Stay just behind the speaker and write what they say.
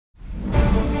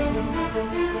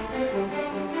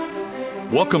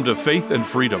Welcome to Faith and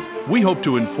Freedom. We hope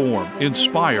to inform,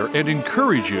 inspire, and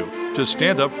encourage you to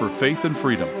stand up for faith and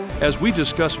freedom as we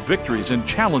discuss victories and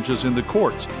challenges in the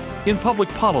courts, in public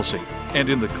policy, and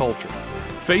in the culture.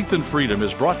 Faith and Freedom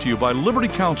is brought to you by Liberty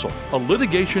Counsel, a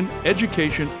litigation,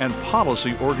 education, and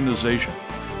policy organization.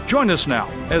 Join us now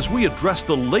as we address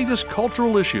the latest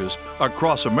cultural issues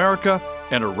across America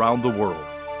and around the world.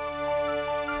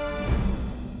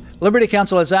 Liberty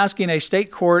Counsel is asking a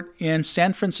state court in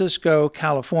San Francisco,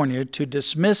 California, to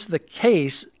dismiss the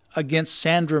case against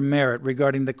Sandra Merritt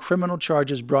regarding the criminal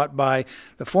charges brought by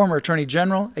the former Attorney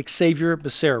General, Xavier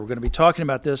Becerra. We're going to be talking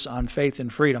about this on Faith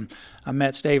and Freedom. I'm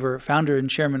Matt Staver, founder and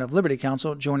chairman of Liberty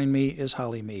Counsel. Joining me is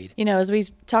Holly Mead. You know, as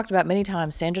we've talked about many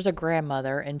times, Sandra's a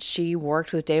grandmother, and she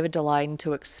worked with David Daleiden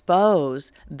to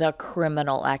expose the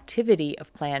criminal activity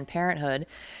of Planned Parenthood.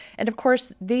 And of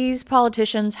course, these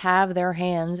politicians have their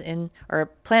hands in, or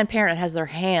Planned Parenthood has their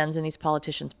hands in these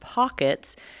politicians'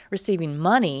 pockets, receiving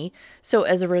money. So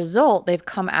as a result, they've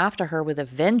come after her with a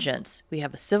vengeance. We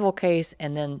have a civil case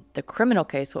and then the criminal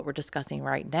case, what we're discussing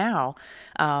right now.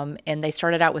 And they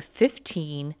started out with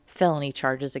 15 felony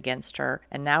charges against her,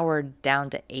 and now we're down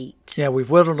to 8. Yeah, we've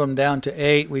whittled them down to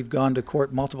 8. We've gone to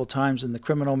court multiple times in the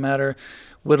criminal matter,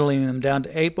 whittling them down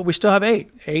to 8, but we still have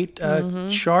 8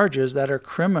 charges that are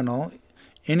criminal,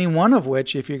 any one of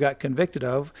which, if you got convicted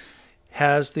of,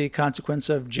 has the consequence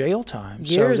of jail time.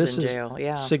 Years so this in is jail,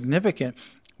 yeah. Significant,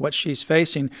 what she's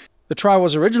facing. The trial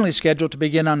was originally scheduled to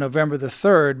begin on November the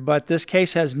 3rd, but this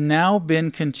case has now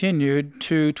been continued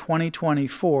to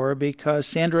 2024 because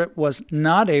Sandra was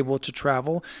not able to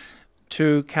travel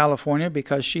to California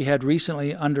because she had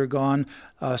recently undergone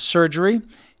surgery,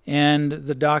 and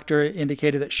the doctor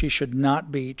indicated that she should not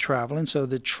be traveling, so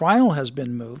the trial has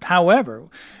been moved. However,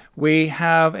 we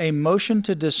have a motion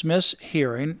to dismiss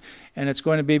hearing, and it's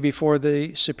going to be before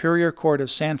the Superior Court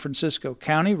of San Francisco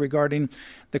County regarding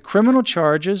the criminal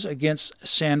charges against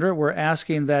Sandra. We're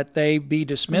asking that they be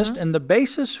dismissed, and the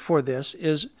basis for this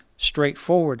is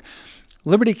straightforward.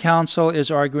 Liberty Counsel is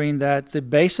arguing that the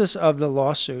basis of the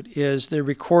lawsuit is the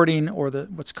recording, or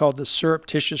what's called the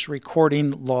surreptitious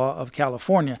recording law of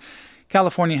California.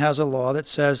 California has a law that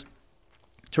says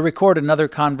to record another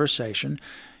conversation,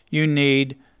 you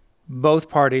need both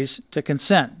parties to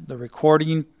consent, the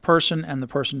recording person and the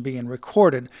person being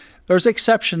recorded. There's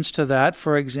exceptions to that.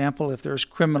 For example, if there's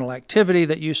criminal activity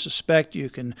that you suspect, you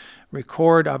can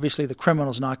record. Obviously, the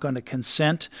criminal's not going to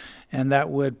consent, and that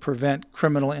would prevent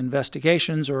criminal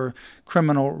investigations or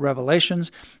criminal revelations.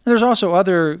 And there's also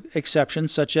other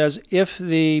exceptions, such as if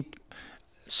the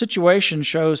situation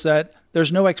shows that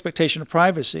there's no expectation of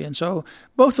privacy. And so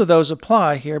both of those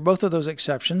apply here, both of those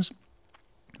exceptions,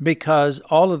 because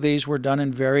all of these were done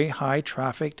in very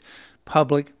high-trafficked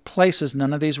public places.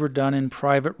 None of these were done in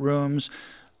private rooms,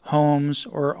 homes,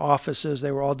 or offices.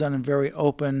 They were all done in very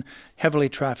open, heavily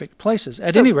trafficked places.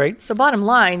 At any rate... So bottom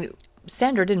line,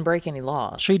 Sandra didn't break any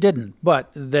laws. She didn't, but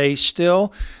they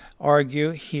still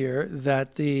argue here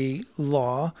that the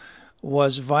law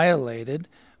was violated.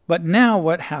 But now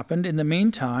what happened in the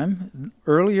meantime,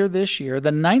 earlier this year,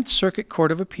 the Ninth Circuit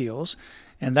Court of Appeals,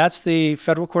 and that's the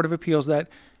federal court of appeals that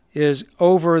is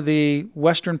over the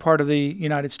western part of the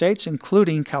United States,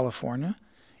 including California.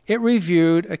 It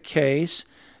reviewed a case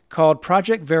called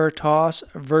Project Veritas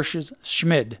versus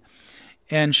Schmid.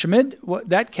 And Schmid,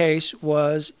 that case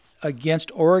was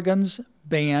against Oregon's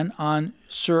ban on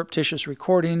surreptitious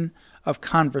recording of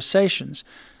conversations.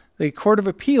 The Court of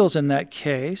Appeals in that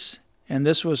case, and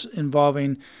this was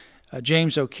involving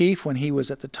James O'Keefe when he was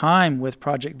at the time with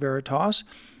Project Veritas,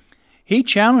 he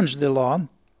challenged the law,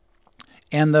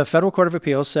 and the Federal Court of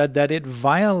Appeals said that it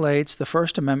violates the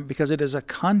First Amendment because it is a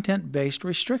content-based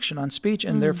restriction on speech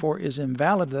and therefore is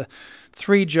invalid. The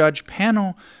 3-judge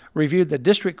panel reviewed the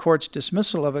district court's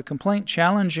dismissal of a complaint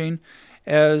challenging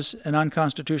as an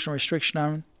unconstitutional restriction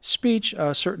on speech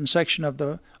a certain section of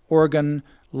the Oregon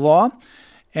law,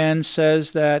 and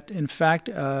says that, in fact,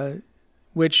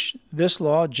 which this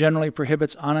law generally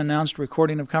prohibits unannounced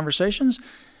recording of conversations,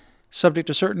 subject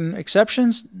to certain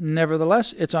exceptions.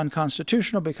 Nevertheless, it's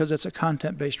unconstitutional because it's a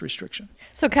content-based restriction.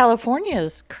 So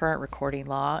California's current recording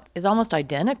law is almost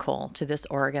identical to this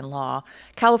Oregon law.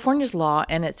 California's law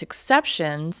and its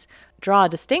exceptions draw a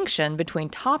distinction between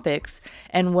topics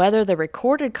and whether the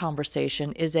recorded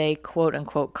conversation is a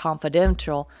quote-unquote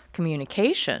confidential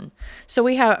communication. So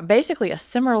we have basically a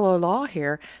similar law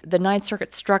here. The Ninth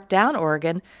Circuit struck down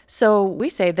Oregon, so we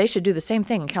say they should do the same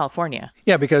thing in California.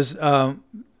 Yeah, because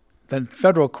the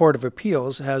Federal Court of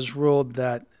Appeals has ruled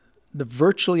that the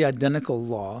virtually identical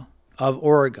law of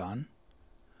Oregon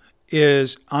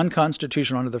is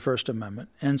unconstitutional under the First Amendment.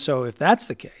 And so if that's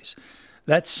the case,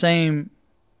 that same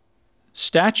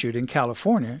statute in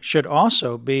California should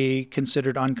also be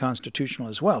considered unconstitutional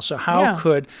as well. So how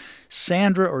could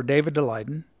Sandra or David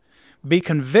Daleiden be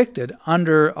convicted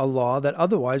under a law that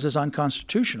otherwise is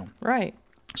unconstitutional? Right.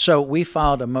 So we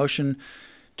filed a motion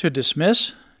to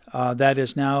dismiss. That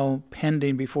is now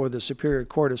pending before the Superior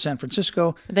Court of San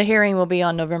Francisco. The hearing will be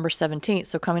on November 17th,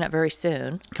 so coming up very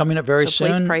soon. Coming up very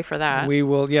soon. So please pray for that. We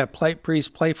will, please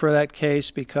play for that case,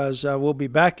 because we'll be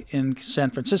back in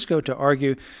San Francisco to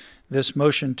argue this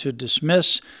motion to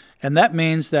dismiss. And that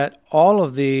means that all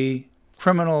of the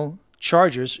criminal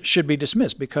charges should be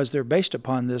dismissed because they're based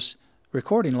upon this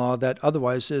recording law that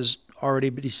otherwise is already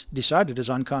decided as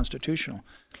unconstitutional.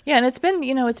 Yeah, and it's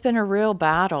been a real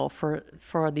battle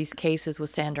for these cases with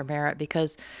Sandra Merritt,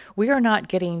 because we are not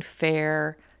getting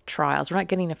fair trials. We're not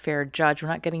getting a fair judge. We're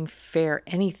not getting fair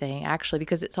anything, actually,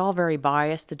 because it's all very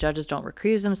biased. The judges don't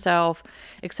recuse themselves,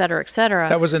 et cetera, et cetera.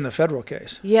 That was in the federal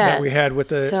case that we had with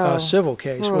the civil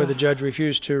case where the judge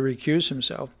refused to recuse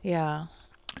himself. Yeah.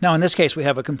 Now, in this case, we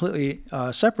have a completely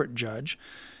separate judge.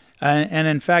 And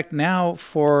in fact, now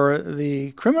for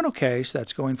the criminal case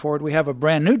that's going forward, we have a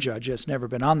brand new judge that's never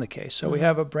been on the case. So we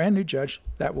have a brand new judge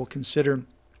that will consider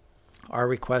our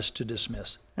request to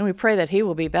dismiss. And we pray that he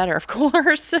will be better, of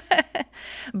course.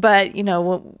 But,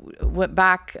 went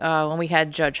back when we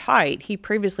had Judge Haidt, he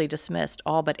previously dismissed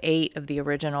all but 8 of the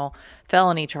original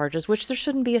felony charges, which there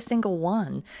shouldn't be a single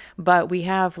one. But we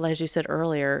have, as you said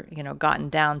earlier, gotten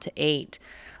down to 8.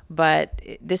 But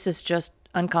this is just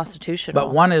unconstitutional.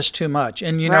 But one is too much.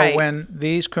 And, Right. when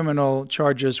these criminal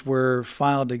charges were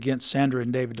filed against Sandra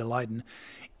and David Daleiden,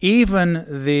 even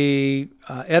the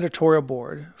editorial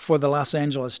board for the Los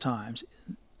Angeles Times,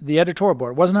 the editorial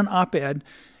board, it wasn't an op-ed,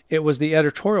 it was the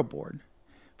editorial board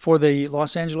for the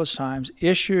Los Angeles Times,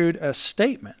 issued a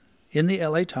statement in the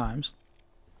LA Times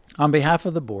on behalf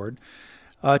of the board,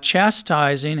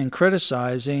 chastising and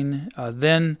criticizing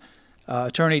then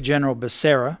Attorney General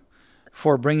Becerra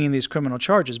for bringing these criminal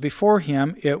charges. Before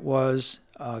him, it was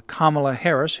Kamala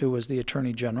Harris, who was the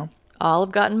Attorney General. All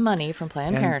have gotten money from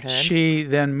Planned And Parenthood. she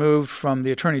then moved from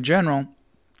the Attorney General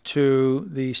to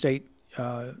the state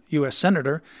U.S.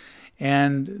 Senator,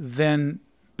 and then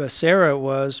Becerra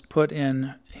was put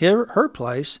in her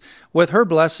place with her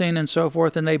blessing and so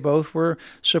forth, and they both were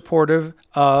supportive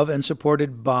of and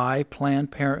supported by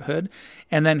Planned Parenthood.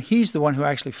 And then he's the one who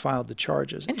actually filed the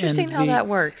charges. Interesting and how that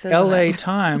works, isn't LA it?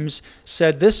 Times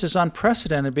said this is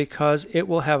unprecedented because it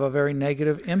will have a very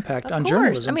negative impact on Of course.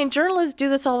 journalism. I mean, journalists do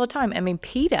this all the time. I mean,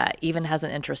 PETA even has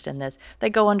an interest in this. They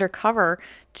go undercover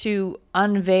to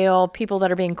unveil people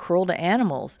that are being cruel to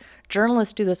animals.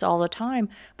 Journalists do this all the time.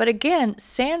 But again,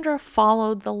 Sandra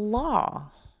followed the law.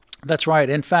 That's right.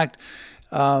 In fact,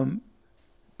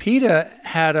 PETA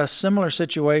had a similar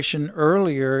situation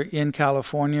earlier in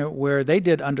California where they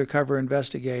did undercover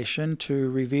investigation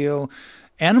to reveal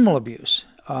animal abuse.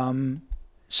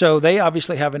 So they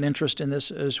obviously have an interest in this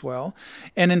as well.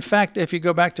 And in fact, if you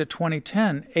go back to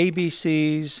 2010,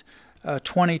 ABC's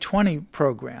 2020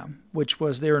 program, which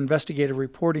was their investigative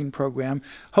reporting program,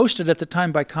 hosted at the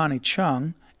time by Connie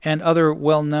Chung and other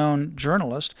well-known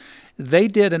journalists, they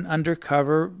did an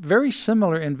undercover, very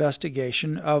similar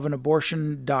investigation of an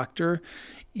abortion doctor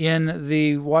in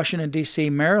the Washington, D.C.,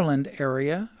 Maryland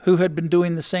area who had been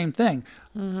doing the same thing,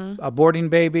 aborting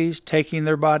babies, taking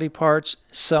their body parts,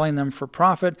 selling them for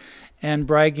profit, and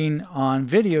bragging on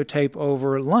videotape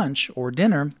over lunch or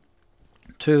dinner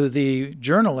to the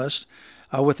journalist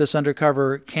with this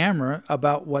undercover camera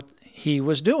about what he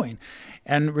was doing.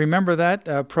 And remember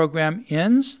that program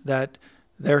ends, that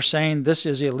they're saying this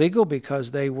is illegal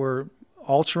because they were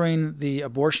altering the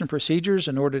abortion procedures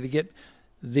in order to get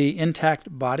the intact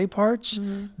body parts,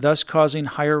 thus causing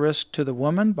higher risk to the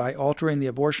woman by altering the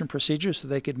abortion procedure so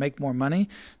they could make more money,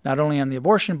 not only on the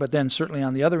abortion, but then certainly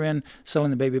on the other end,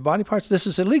 selling the baby body parts. This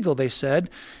is illegal, they said,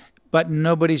 but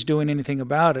nobody's doing anything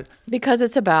about it. Because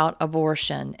it's about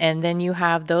abortion. And then you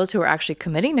have those who are actually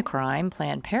committing the crime,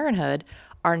 Planned Parenthood,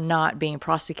 are not being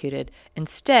prosecuted.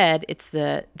 Instead, it's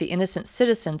the innocent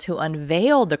citizens who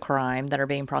unveiled the crime that are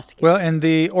being prosecuted. Well, and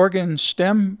the organ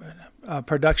stem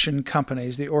production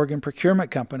companies, the organ procurement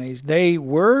companies, they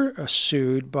were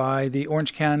sued by the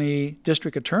Orange County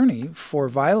District Attorney for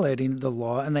violating the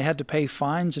law, and they had to pay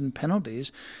fines and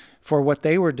penalties for what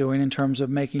they were doing in terms of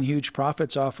making huge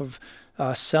profits off of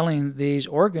selling these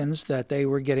organs that they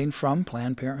were getting from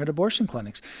Planned Parenthood abortion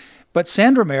clinics. But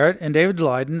Sandra Merritt and David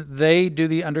Daleiden, they do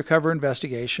the undercover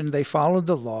investigation. They followed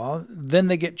the law. Then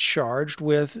they get charged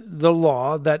with the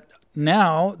law that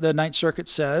now the Ninth Circuit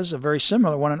says a very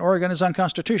similar one in Oregon is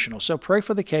unconstitutional. So pray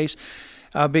for the case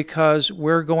because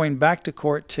we're going back to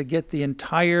court to get the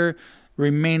entire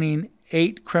remaining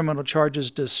 8 criminal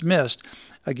charges dismissed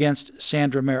against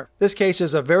Sandra Merritt. This case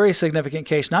is a very significant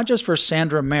case, not just for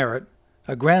Sandra Merritt,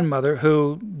 a grandmother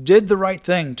who did the right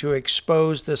thing to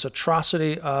expose this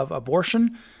atrocity of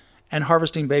abortion and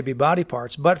harvesting baby body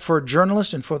parts, but for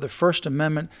journalists and for the First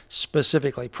Amendment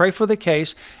specifically. Pray for the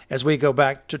case as we go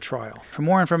back to trial. For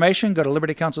more information, go to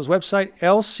Liberty Counsel's website,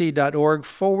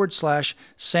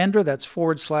 lc.org/Sandra. That's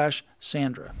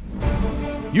 /Sandra.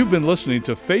 You've been listening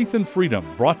to Faith and Freedom,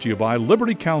 brought to you by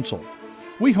Liberty Counsel.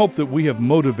 We hope that we have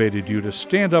motivated you to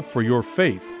stand up for your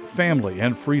faith, family,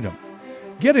 and freedom.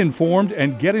 Get informed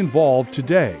and get involved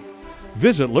today.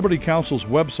 Visit Liberty Counsel's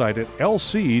website at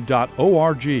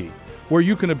lc.org, where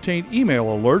you can obtain email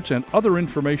alerts and other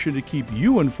information to keep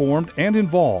you informed and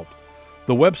involved.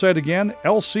 The website again,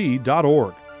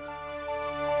 lc.org.